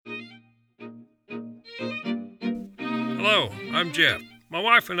Hello, I'm Jeff. My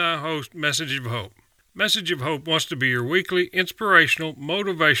wife and I host Message of Hope. Message of Hope wants to be your weekly inspirational,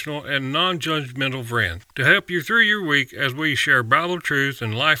 motivational, and non-judgmental friend to help you through your week as we share Bible truths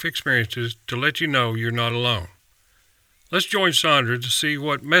and life experiences to let you know you're not alone. Let's join Sandra to see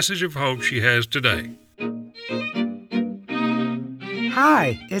what message of hope she has today.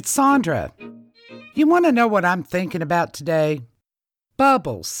 Hi, it's Sandra. You want to know what I'm thinking about today?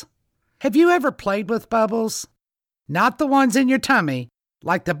 Bubbles. Have you ever played with bubbles? Not the ones in your tummy,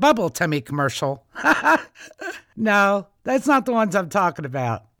 like the Bubble Tummy commercial. No, that's not the ones I'm talking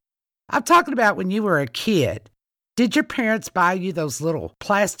about. I'm talking about when you were a kid. Did your parents buy you those little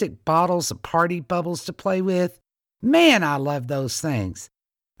plastic bottles of party bubbles to play with? Man, I love those things.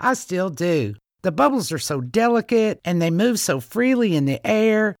 I still do. The bubbles are so delicate and they move so freely in the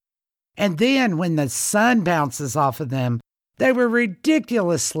air. And then when the sun bounces off of them, they were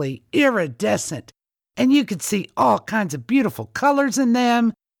ridiculously iridescent. And you could see all kinds of beautiful colors in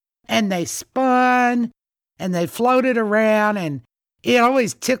them. And they spun and they floated around. And it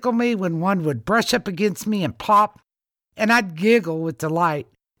always tickled me when one would brush up against me and pop. And I'd giggle with delight.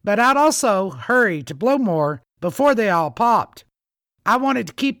 But I'd also hurry to blow more before they all popped. I wanted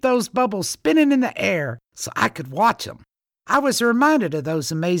to keep those bubbles spinning in the air so I could watch them. I was reminded of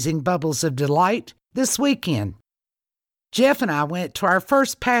those amazing bubbles of delight this weekend. Jeff and I went to our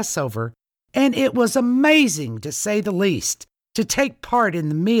first Passover, and it was amazing, to say the least, to take part in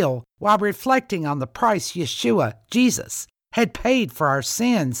the meal while reflecting on the price Yeshua, Jesus, had paid for our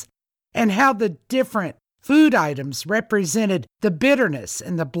sins, and how the different food items represented the bitterness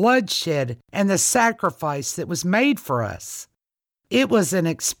and the bloodshed and the sacrifice that was made for us. It was an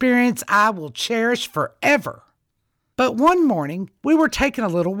experience I will cherish forever. But one morning, we were taking a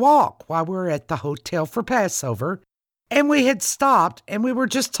little walk while we were at the hotel for Passover, and we had stopped and we were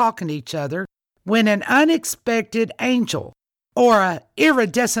just talking to each other when an unexpected angel, or a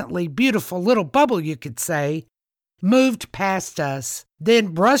iridescently beautiful little bubble you could say, moved past us,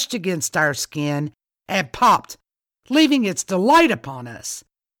 then brushed against our skin and popped, leaving its delight upon us.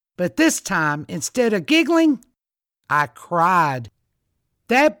 But this time, instead of giggling, I cried.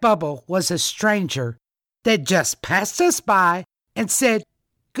 That bubble was a stranger that just passed us by and said,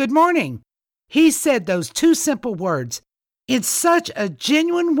 "Good morning." He said those two simple words in such a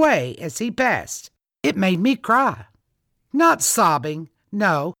genuine way as he passed. It made me cry. Not sobbing,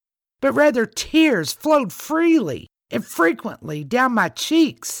 no, but rather tears flowed freely and frequently down my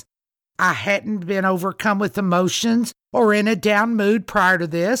cheeks. I hadn't been overcome with emotions or in a down mood prior to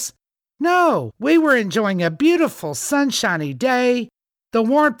this. No, we were enjoying a beautiful sunshiny day. The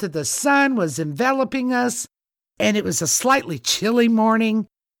warmth of the sun was enveloping us, and it was a slightly chilly morning,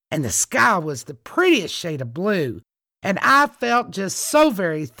 and the sky was the prettiest shade of blue, and I felt just so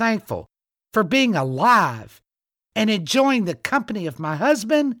very thankful for being alive and enjoying the company of my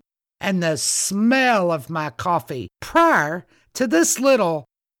husband and the smell of my coffee prior to this little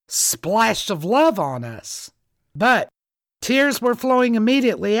splash of love on us. But tears were flowing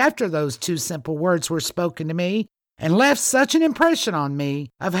immediately after those two simple words were spoken to me and left such an impression on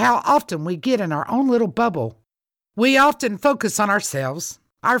me of how often we get in our own little bubble. We often focus on ourselves,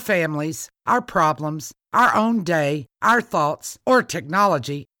 our families, our problems, our own day, our thoughts, or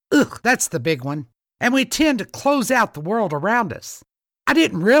technology. That's the big one. And we tend to close out the world around us. I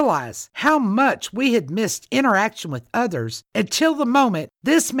didn't realize how much we had missed interaction with others until the moment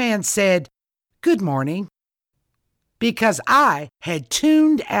this man said, "Good morning," because I had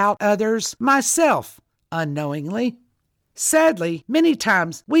tuned out others myself unknowingly. Sadly, many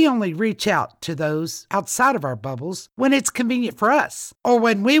times we only reach out to those outside of our bubbles when it's convenient for us or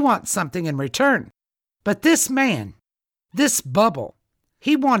when we want something in return. But this man, this bubble,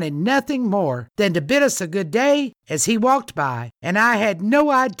 he wanted nothing more than to bid us a good day as he walked by, and I had no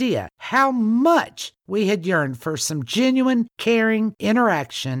idea how much we had yearned for some genuine, caring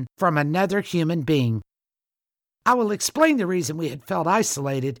interaction from another human being. I will explain the reason we had felt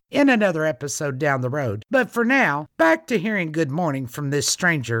isolated in another episode down the road. But for now, back to hearing good morning from this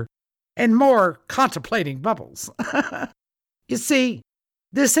stranger and more contemplating bubbles. You see,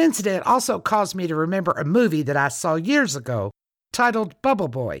 this incident also caused me to remember a movie that I saw years ago titled Bubble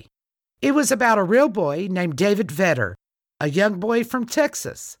Boy. It was about a real boy named David Vedder, a young boy from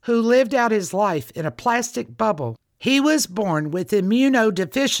Texas who lived out his life in a plastic bubble. He was born with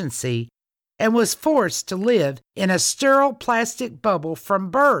immunodeficiency and was forced to live in a sterile plastic bubble from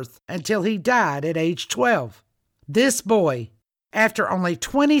birth until he died at age 12. This boy, after only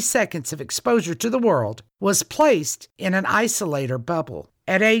 20 seconds of exposure to the world, was placed in an isolator bubble.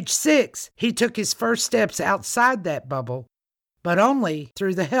 At age 6, he took his first steps outside that bubble but only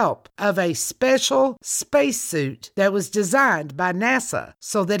through the help of a special spacesuit that was designed by NASA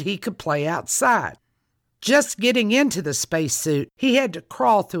so that he could play outside. Just getting into the spacesuit, he had to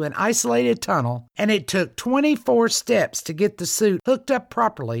crawl through an isolated tunnel, and it took 24 steps to get the suit hooked up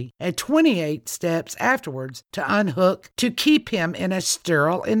properly and 28 steps afterwards to unhook to keep him in a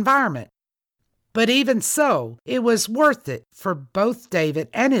sterile environment. But even so, it was worth it for both David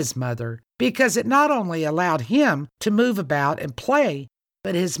and his mother because it not only allowed him to move about and play,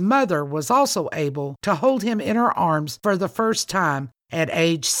 but his mother was also able to hold him in her arms for the first time at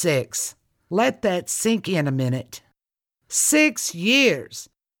age 6. Let that sink in a minute. 6 years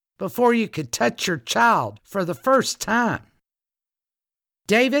before you could touch your child for the first time.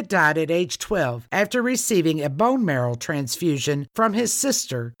 David died at age 12 after receiving a bone marrow transfusion from his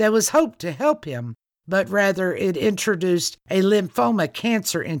sister that was hoped to help him, but rather it introduced a lymphoma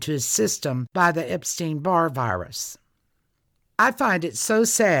cancer into his system by the Epstein-Barr virus. I find it so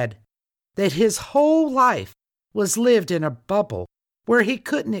sad that his whole life was lived in a bubble where he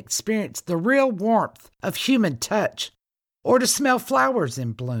couldn't experience the real warmth of human touch or to smell flowers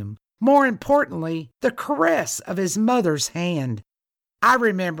in bloom. More importantly, the caress of his mother's hand. I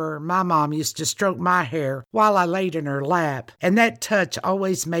remember my mom used to stroke my hair while I laid in her lap, and that touch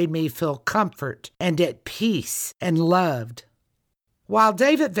always made me feel comfort and at peace and loved. While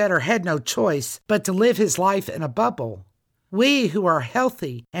David Vetter had no choice but to live his life in a bubble, we who are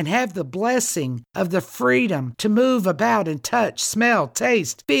healthy and have the blessing of the freedom to move about and touch, smell,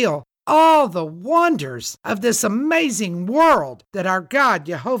 taste, feel all the wonders of this amazing world that our God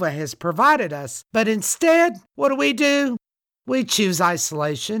Jehovah has provided us. But instead, what do? We choose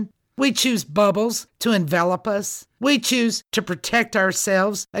isolation. We choose bubbles to envelop us. We choose to protect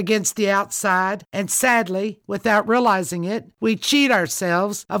ourselves against the outside. And sadly, without realizing it, we cheat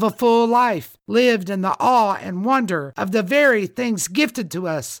ourselves of a full life, lived in the awe and wonder of the very things gifted to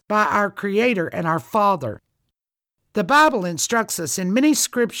us by our Creator and our Father. The Bible instructs us in many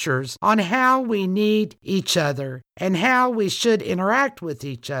scriptures on how we need each other and how we should interact with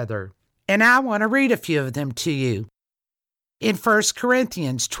each other. And I want to read a few of them to you. In 1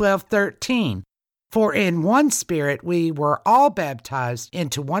 Corinthians 12:13, for in one Spirit we were all baptized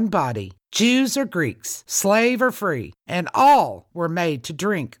into one body, Jews or Greeks, slave or free, and all were made to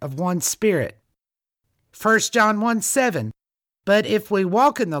drink of one Spirit. 1 John 1:7, but if we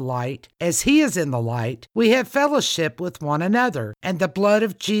walk in the light, as he is in the light, we have fellowship with one another, and the blood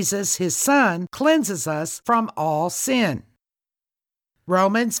of Jesus, his Son, cleanses us from all sin.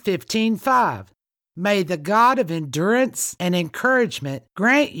 Romans 15:5, may the God of endurance and encouragement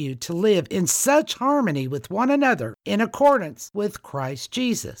grant you to live in such harmony with one another in accordance with Christ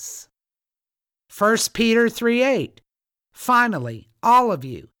Jesus. 1 Peter 3:8, finally, all of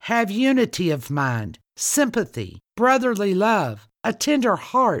you have unity of mind, sympathy, brotherly love, a tender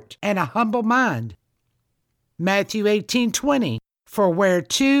heart, and a humble mind. Matthew 18:20, for where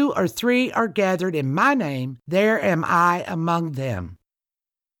 2 or 3 are gathered in my name, there am I among them.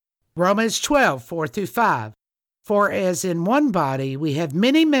 Romans 12:4-5, for as in one body we have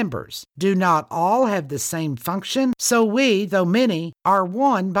many members, do not all have the same function? So we, though many, are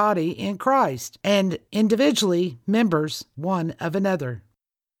one body in Christ, and individually members one of another.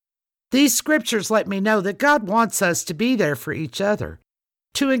 These scriptures let me know that God wants us to be there for each other,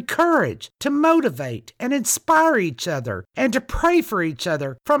 to encourage, to motivate, and inspire each other, and to pray for each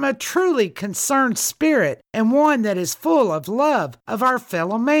other from a truly concerned spirit and one that is full of love of our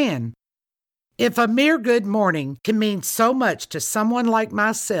fellow man. If a mere good morning can mean so much to someone like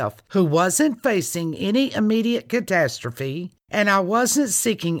myself who wasn't facing any immediate catastrophe, and I wasn't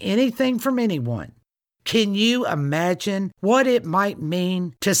seeking anything from anyone, can you imagine what it might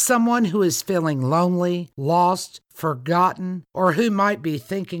mean to someone who is feeling lonely, lost, forgotten, or who might be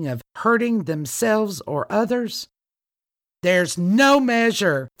thinking of hurting themselves or others? There's no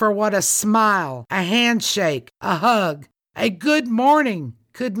measure for what a smile, a handshake, a hug, a good morning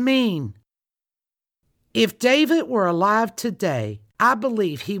could mean. If David were alive today, I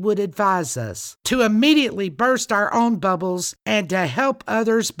believe he would advise us to immediately burst our own bubbles and to help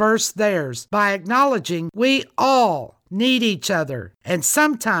others burst theirs by acknowledging we all need each other. And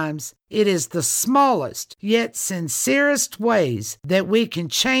sometimes it is the smallest yet sincerest ways that we can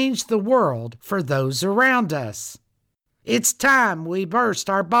change the world for those around us. It's time we burst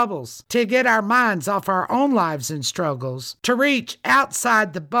our bubbles to get our minds off our own lives and struggles, to reach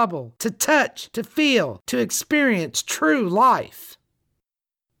outside the bubble, to touch, to feel, to experience true life.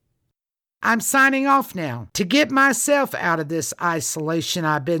 I'm signing off now to get myself out of this isolation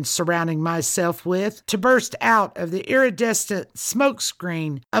I've been surrounding myself with, to burst out of the iridescent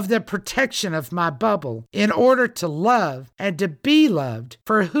smokescreen of the protection of my bubble in order to love and to be loved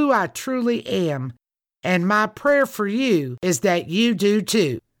for who I truly am. And my prayer for you is that you do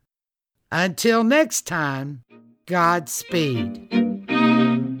too. Until next time, Godspeed.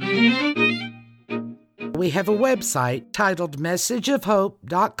 We have a website titled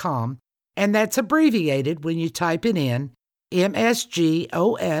messageofhope.com, and that's abbreviated when you type it in,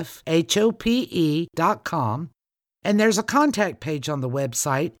 msgofhope.com. And there's a contact page on the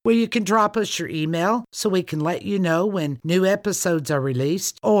website where you can drop us your email so we can let you know when new episodes are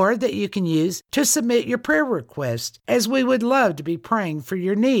released, or that you can use to submit your prayer request, as we would love to be praying for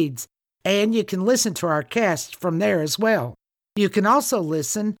your needs. And you can listen to our cast from there as well. You can also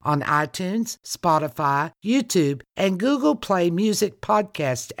listen on iTunes, Spotify, YouTube, and Google Play Music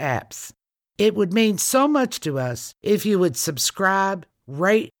podcast apps. It would mean so much to us if you would subscribe,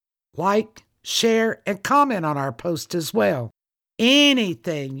 rate, like, share, and comment on our post as well.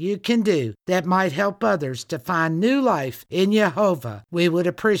 Anything you can do that might help others to find new life in Yehovah, we would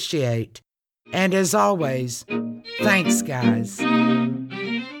appreciate. And as always, thanks, guys.